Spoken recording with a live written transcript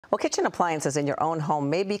Well, kitchen appliances in your own home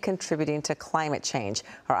may be contributing to climate change.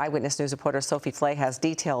 Our Eyewitness News reporter Sophie Flay has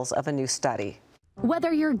details of a new study.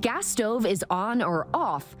 Whether your gas stove is on or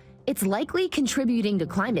off, it's likely contributing to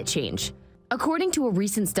climate change. According to a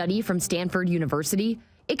recent study from Stanford University,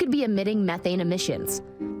 it could be emitting methane emissions.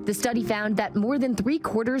 The study found that more than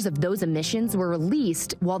 3/4 of those emissions were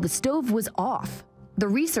released while the stove was off. The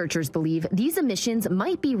researchers believe these emissions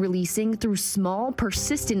might be releasing through small,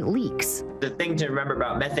 persistent leaks. The thing to remember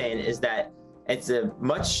about methane is that it's a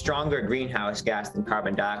much stronger greenhouse gas than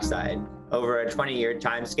carbon dioxide. Over a 20-year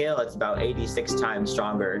time scale, it's about 86 times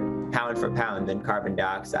stronger pound for pound than carbon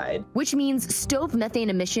dioxide. Which means stove methane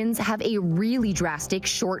emissions have a really drastic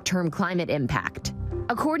short-term climate impact.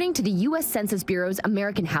 According to the U.S. Census Bureau's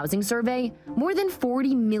American Housing Survey, more than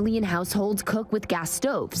 40 million households cook with gas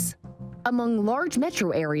stoves. Among large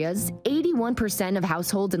metro areas, 81% of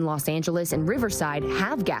households in Los Angeles and Riverside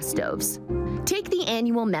have gas stoves. Take the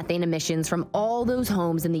annual methane emissions from all those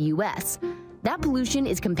homes in the U.S. That pollution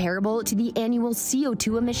is comparable to the annual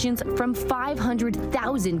CO2 emissions from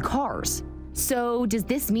 500,000 cars. So does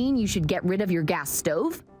this mean you should get rid of your gas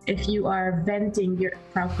stove? If you are venting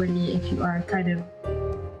properly, if you are kind of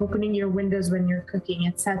opening your windows when you're cooking,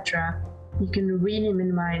 etc., you can really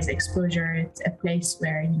minimize exposure. It's a place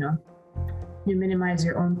where, you minimize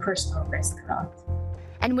your own personal risk a lot.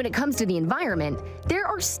 And when it comes to the environment, there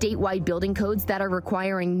are statewide building codes that are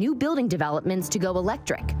requiring new building developments to go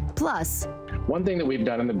electric. Plus, one thing that we've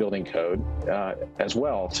done in the building code as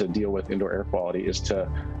well to deal with indoor air quality is to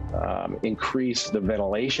increase the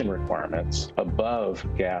ventilation requirements above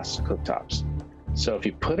gas cooktops. So if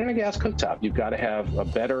you put in a gas cooktop, you've got to have a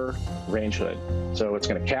better range hood. So it's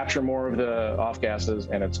going to capture more of the off gases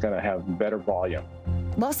and it's going to have better volume.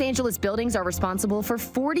 Los Angeles buildings are responsible for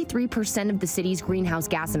 43% of the city's greenhouse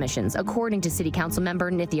gas emissions, according to City Council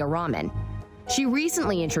member Nithya Raman. She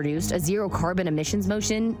recently introduced a zero carbon emissions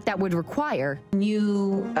motion that would require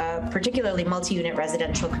new, particularly multi-unit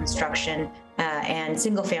residential construction and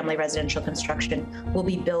single-family residential construction will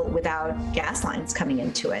be built without gas lines coming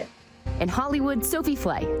into it. In Hollywood, Sophie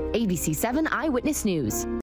Flay, ABC7 Eyewitness News.